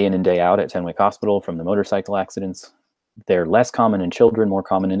day in and day out at Tenwick Hospital from the motorcycle accidents. They're less common in children, more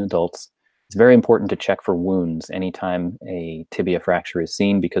common in adults. It's very important to check for wounds anytime a tibia fracture is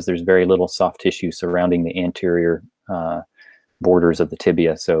seen, because there's very little soft tissue surrounding the anterior borders of the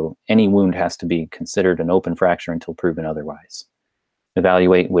tibia. So any wound has to be considered an open fracture until proven otherwise.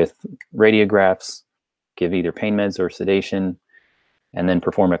 Evaluate with radiographs, give either pain meds or sedation, and then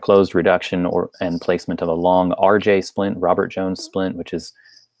perform a closed reduction and placement of a long RJ splint, Robert Jones splint, which is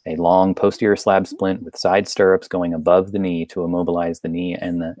a long posterior slab splint with side stirrups going above the knee to immobilize the knee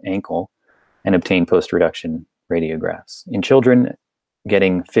and the ankle, and obtain post-reduction radiographs. In children,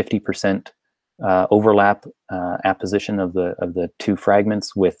 getting 50% overlap apposition of the two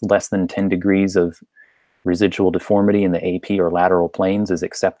fragments with less than 10 degrees of residual deformity in the AP or lateral planes is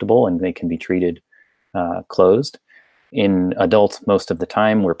acceptable, and they can be treated closed. In adults, most of the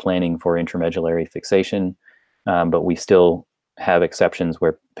time, we're planning for intramedullary fixation, but we still have exceptions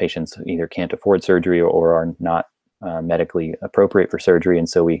where patients either can't afford surgery or are not medically appropriate for surgery, and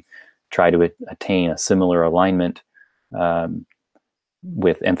so we try to attain a similar alignment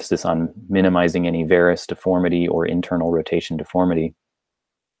with emphasis on minimizing any varus deformity or internal rotation deformity,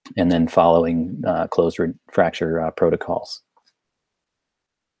 and then following closed fracture protocols.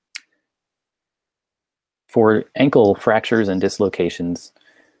 For ankle fractures and dislocations,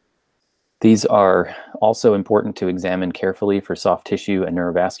 these are also important to examine carefully for soft tissue and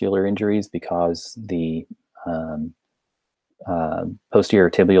neurovascular injuries, because the posterior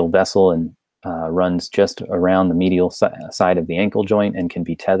tibial vessel and runs just around the medial side of the ankle joint and can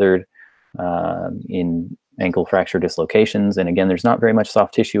be tethered in ankle fracture dislocations. And again, there's not very much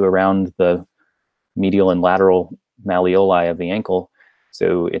soft tissue around the medial and lateral malleoli of the ankle,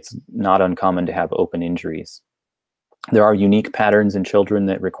 so it's not uncommon to have open injuries. There are unique patterns in children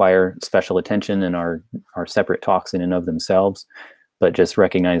that require special attention and are separate talks in and of themselves, but just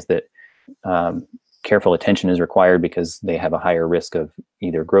recognize that careful attention is required because they have a higher risk of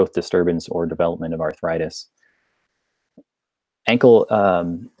either growth disturbance or development of arthritis. Ankle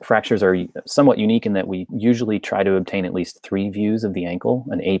fractures are somewhat unique in that we usually try to obtain at least 3 views of the ankle: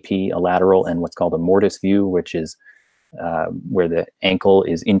 an AP, a lateral, and what's called a mortise view, which is where the ankle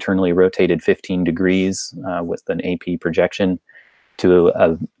is internally rotated 15 degrees with an AP projection to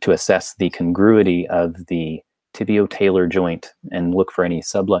assess the congruity of the tibio-talar joint and look for any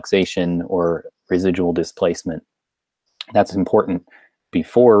subluxation or residual displacement. That's important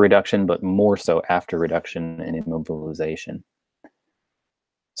before reduction, but more so after reduction and immobilization.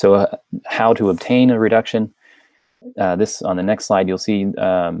 So how to obtain a reduction? This on the next slide, you'll see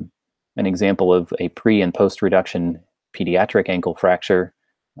an example of a pre and post-reduction pediatric ankle fracture,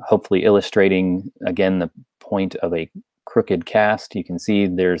 hopefully illustrating again the point of a crooked cast. You can see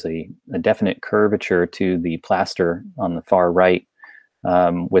there's a definite curvature to the plaster on the far right,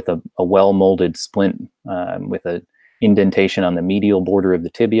 with a well-molded splint with an indentation on the medial border of the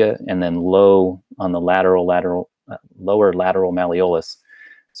tibia, and then low on the lateral lower lateral malleolus.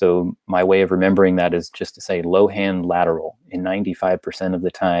 So my way of remembering that is just to say low hand lateral. In 95% of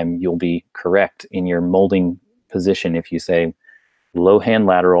the time, you'll be correct in your molding position if you say low hand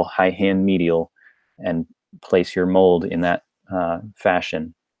lateral, high hand medial, and place your mold in that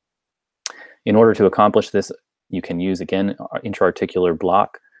fashion. In order to accomplish this, you can use, again, intra-articular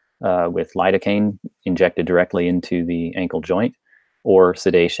block with lidocaine injected directly into the ankle joint, or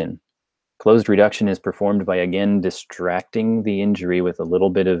sedation. Closed reduction is performed by, again, distracting the injury with a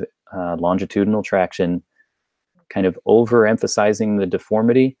little bit of longitudinal traction, kind of overemphasizing the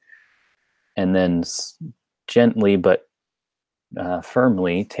deformity, and then gently but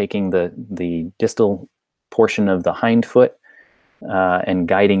firmly taking the distal portion of the hind foot and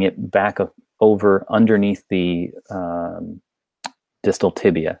guiding it back over underneath the distal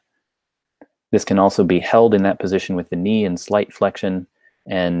tibia. This can also be held in that position with the knee in slight flexion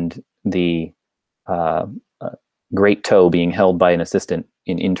and the great toe being held by an assistant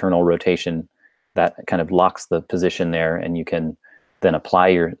in internal rotation. That kind of locks the position there, and you can then apply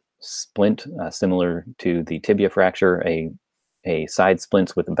your splint similar to the tibia fracture, a side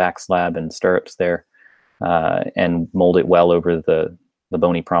splint with a back slab and stirrups there, and mold it well over the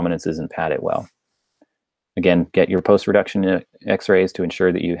bony prominences and pad it well. Again, get your post-reduction x-rays to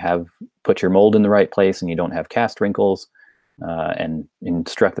ensure that you have put your mold in the right place and you don't have cast wrinkles, and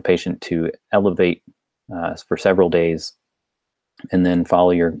instruct the patient to elevate for several days, and then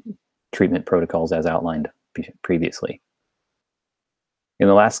follow your treatment protocols as outlined previously. In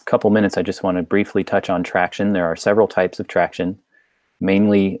the last couple minutes, I just want to briefly touch on traction. There are several types of traction.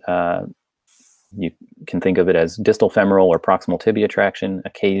 Mainly, you can think of it as distal femoral or proximal tibia traction.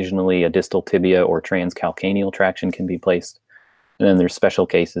 Occasionally, a distal tibia or transcalcaneal traction can be placed. And then there's special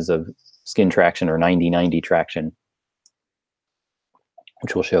cases of skin traction or 90-90 traction,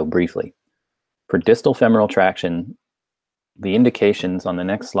 which we'll show briefly. For distal femoral traction, the indications on the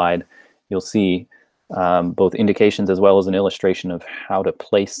next slide, you'll see both indications as well as an illustration of how to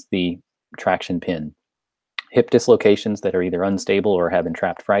place the traction pin. Hip dislocations that are either unstable or have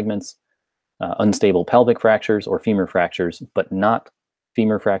entrapped fragments, unstable pelvic fractures or femur fractures, but not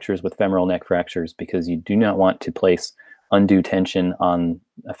femur fractures with femoral neck fractures, because you do not want to place undue tension on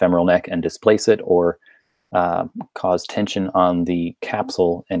a femoral neck and displace it, or cause tension on the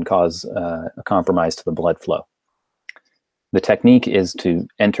capsule and cause a compromise to the blood flow. The technique is to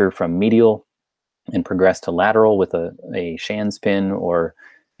enter from medial and progress to lateral with a Shands pin or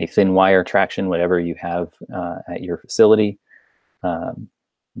a thin wire traction, whatever you have at your facility.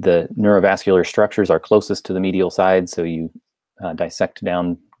 The neurovascular structures are closest to the medial side, so you dissect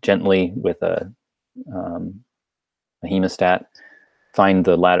down gently with a hemostat, find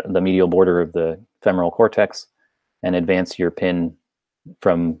the medial border of the femoral cortex, and advance your pin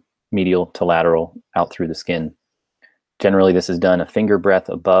from medial to lateral out through the skin. Generally, this is done a finger breadth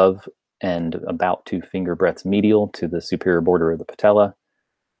above and about 2 finger breadths medial to the superior border of the patella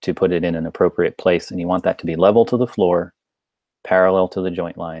to put it in an appropriate place. And you want that to be level to the floor, parallel to the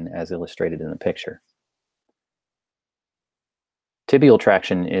joint line, as illustrated in the picture. Tibial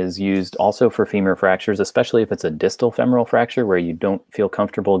traction is used also for femur fractures, especially if it's a distal femoral fracture where you don't feel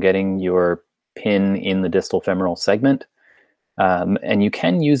comfortable getting your pin in the distal femoral segment. And you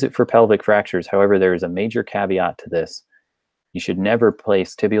can use it for pelvic fractures. However, there is a major caveat to this. You should never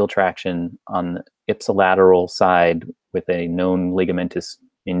place tibial traction on the ipsilateral side with a known ligamentous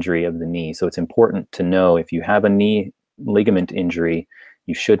injury of the knee. So it's important to know, if you have a knee ligament injury,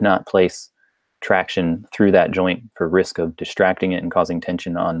 you should not place traction through that joint for risk of distracting it and causing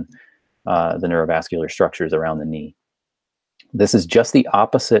tension on the neurovascular structures around the knee. This is just the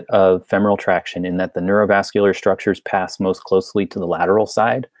opposite of femoral traction in that the neurovascular structures pass most closely to the lateral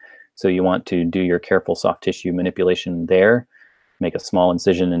side. So you want to do your careful soft tissue manipulation there, make a small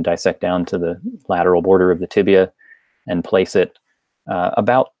incision and dissect down to the lateral border of the tibia and place it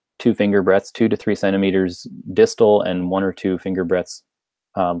about 2 finger breadths, 2 to 3 centimeters distal and 1 or 2 finger breadths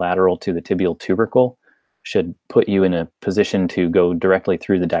lateral to the tibial tubercle. Should put you in a position to go directly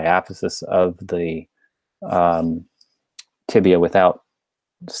through the diaphysis of the tibia without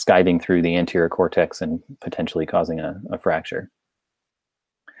skiving through the anterior cortex and potentially causing a fracture.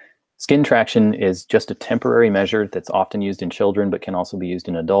 Skin traction is just a temporary measure that's often used in children, but can also be used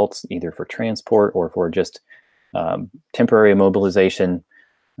in adults, either for transport or for just temporary immobilization,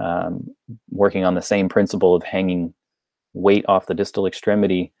 working on the same principle of hanging weight off the distal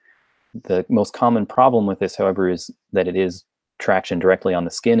extremity. The most common problem with this, however, is that it is traction directly on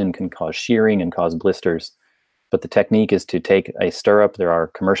the skin and can cause shearing and cause blisters. But the technique is to take a stirrup. There are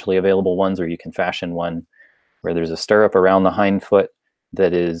commercially available ones, or you can fashion one where there's a stirrup around the hind foot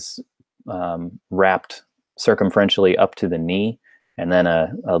that is wrapped circumferentially up to the knee, and then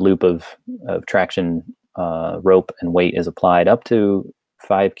a loop of traction rope and weight is applied up to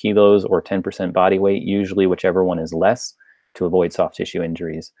 5 kilos or 10% body weight, usually whichever one is less, to avoid soft tissue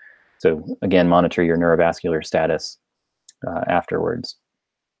injuries. So again, monitor your neurovascular status afterwards.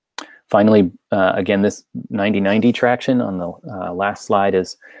 Finally, again, this 90-90 traction on the last slide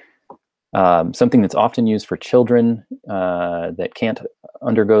is something that's often used for children that can't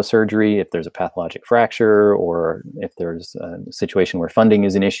undergo surgery if there's a pathologic fracture, or if there's a situation where funding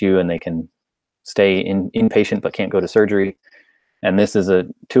is an issue and they can stay inpatient but can't go to surgery. And this is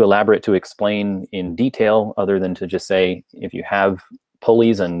too elaborate to explain in detail, other than to just say, if you have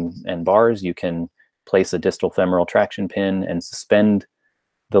pulleys and bars, you can place a distal femoral traction pin and suspend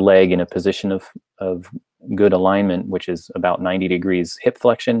the leg in a position of good alignment, which is about 90 degrees hip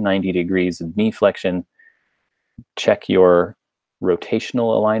flexion, 90 degrees of knee flexion. Check your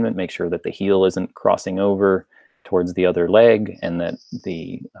rotational alignment, make sure that the heel isn't crossing over towards the other leg and that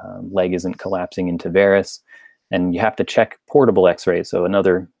the leg isn't collapsing into varus. And you have to check portable x-rays. So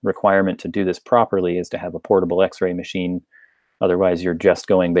another requirement to do this properly is to have a portable x-ray machine. Otherwise, you're just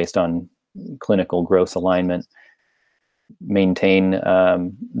going based on clinical gross alignment. Maintain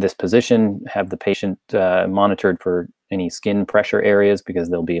this position, have the patient monitored for any skin pressure areas because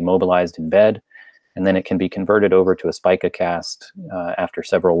they'll be immobilized in bed. And then it can be converted over to a spica cast after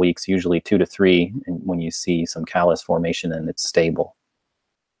several weeks, usually 2 to 3, and when you see some callus formation and it's stable.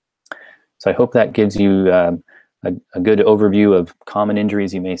 So I hope that gives you a good overview of common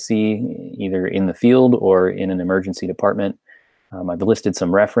injuries you may see either in the field or in an emergency department. I've listed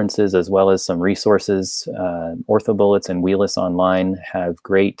some references as well as some resources. OrthoBullets and Wheelus Online have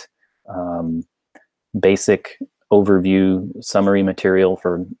great basic overview summary material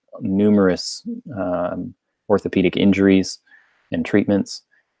for numerous orthopedic injuries and treatments.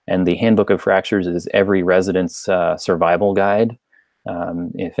 And the Handbook of Fractures is every resident's survival guide.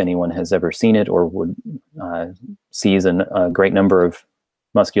 If anyone has ever seen it or would sees a great number of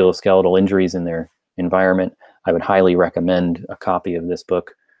musculoskeletal injuries in their environment, I would highly recommend a copy of this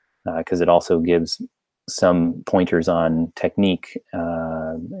book because it also gives some pointers on technique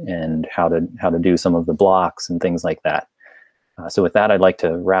and how to do some of the blocks and things like that. So with that, I'd like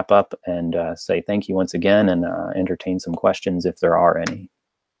to wrap up and say thank you once again and entertain some questions if there are any.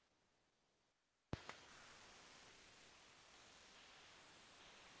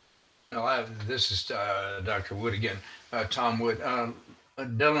 Well, this is Dr. Wood again, Tom Wood.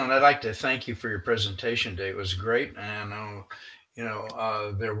 Dylan, I'd like to thank you for your presentation today. It was great, and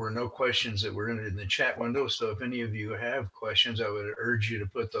there were no questions that were in the chat window. So if any of you have questions, I would urge you to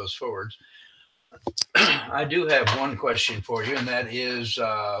put those forward. I do have one question for you, and that is,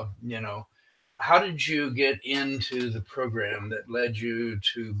 how did you get into the program that led you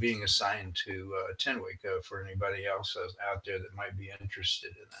to being assigned to Tenwick for anybody else out there that might be interested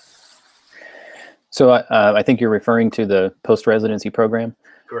in that? So I think you're referring to the post-residency program?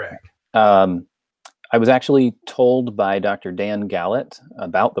 Correct. I was actually told by Dr. Dan Gallett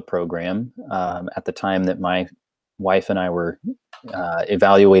about the program at the time that my wife and I were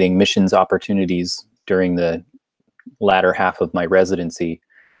evaluating missions opportunities during the latter half of my residency.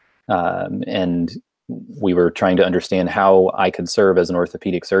 And we were trying to understand how I could serve as an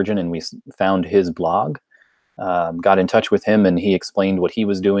orthopedic surgeon, and we found his blog. Got in touch with him and he explained what he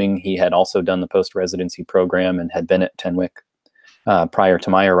was doing. He had also done the post-residency program and had been at Tenwick prior to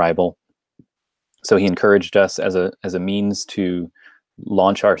my arrival. So he encouraged us as a means to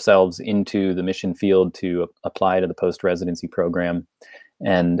launch ourselves into the mission field to apply to the post-residency program.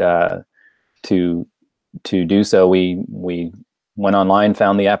 And to do so, we went online,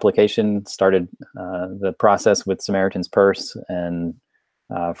 found the application, started the process with Samaritan's Purse, and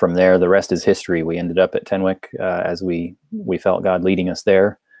from there, the rest is history. We ended up at Tenwick as we felt God leading us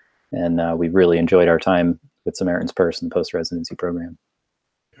there, and we really enjoyed our time with Samaritan's Purse and the post-residency program.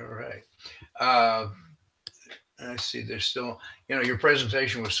 All right. I see there's still, your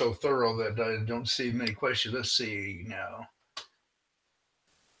presentation was so thorough that I don't see many questions. Let's see now.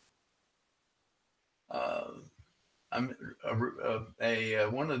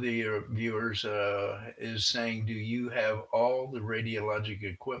 One of the viewers is saying, do you have all the radiologic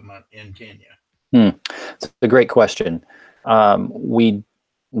equipment in Kenya? It's a great question.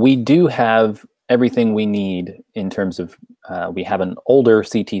 We do have everything we need in terms of, we have an older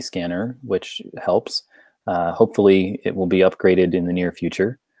CT scanner, which helps. Hopefully it will be upgraded in the near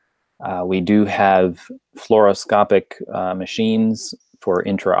future. We do have fluoroscopic machines for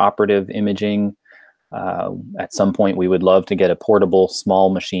intraoperative imaging. At some point, we would love to get a portable small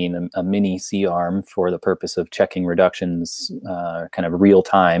machine, a mini C-arm, for the purpose of checking reductions kind of real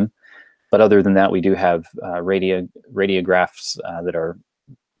time. But other than that, we do have radiographs that are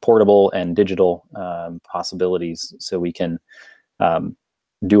portable and digital possibilities, so we can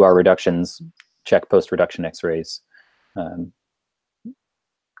do our reductions, check post-reduction x-rays.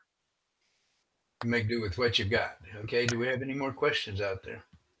 Make do with what you've got. Okay, do we have any more questions out there?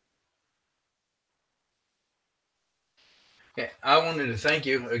 Okay, I wanted to thank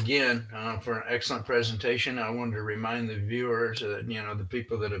you again for an excellent presentation. I wanted to remind the viewers that, the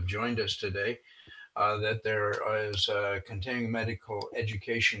people that have joined us today, that there is continuing medical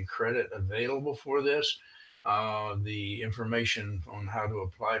education credit available for this. The information on how to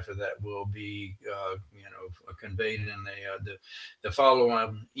apply for that will be, conveyed in the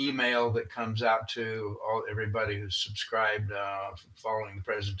follow-on email that comes out to everybody who's subscribed following the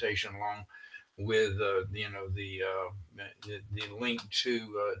presentation, along with the link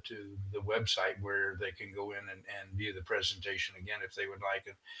to the website where they can go in and view the presentation again if they would like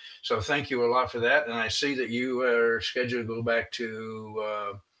it. So thank you a lot for that. And I see that you are scheduled to go back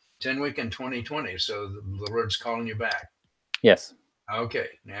to Tenwick in 2020. So the Lord's calling you back. Yes. Okay.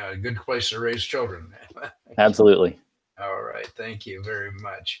 Now, a good place to raise children. Absolutely. All right. Thank you very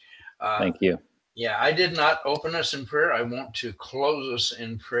much. Thank you. Yeah, I did not open us in prayer. I want to close us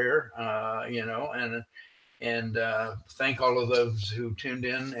in prayer, and thank all of those who tuned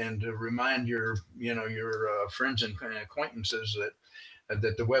in, and to remind your friends and acquaintances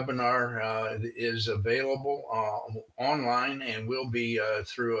that the webinar is available online, and will be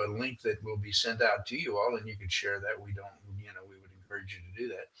through a link that will be sent out to you all, and you could share that. We would encourage you to do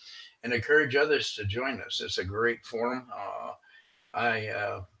that, and encourage others to join us. It's a great forum. I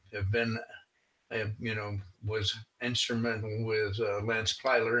have been was instrumental with Lance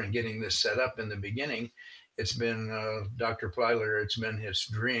Plyler in getting this set up in the beginning. It's been Dr. Plyler. It's been his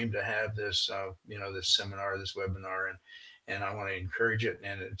dream to have this, this seminar, this webinar, and I want to encourage it.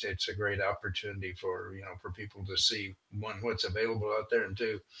 And it's a great opportunity for for people to see, one, what's available out there, and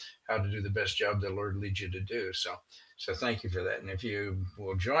two, how to do the best job the Lord leads you to do. So thank you for that. And if you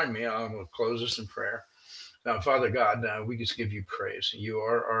will join me, I will close us in prayer. Now, Father God, we just give you praise. You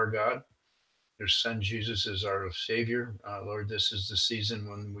are our God. Your son Jesus is our Savior. Lord, this is the season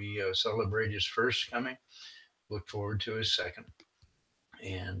when we celebrate his first coming. Look forward to his second.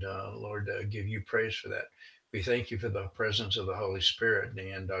 And Lord, give you praise for that. We thank you for the presence of the Holy Spirit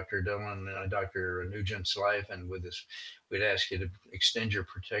in Dr. Dillon, Dr. Nugent's life, and with this, we'd ask you to extend your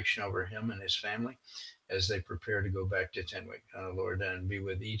protection over him and his family as they prepare to go back to Tenwick, Lord, and be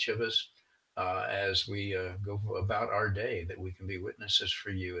with each of us as we go about our day, that we can be witnesses for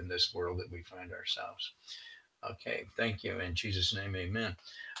you in this world that we find ourselves. Okay, thank you. In Jesus' name, amen.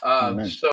 Amen. So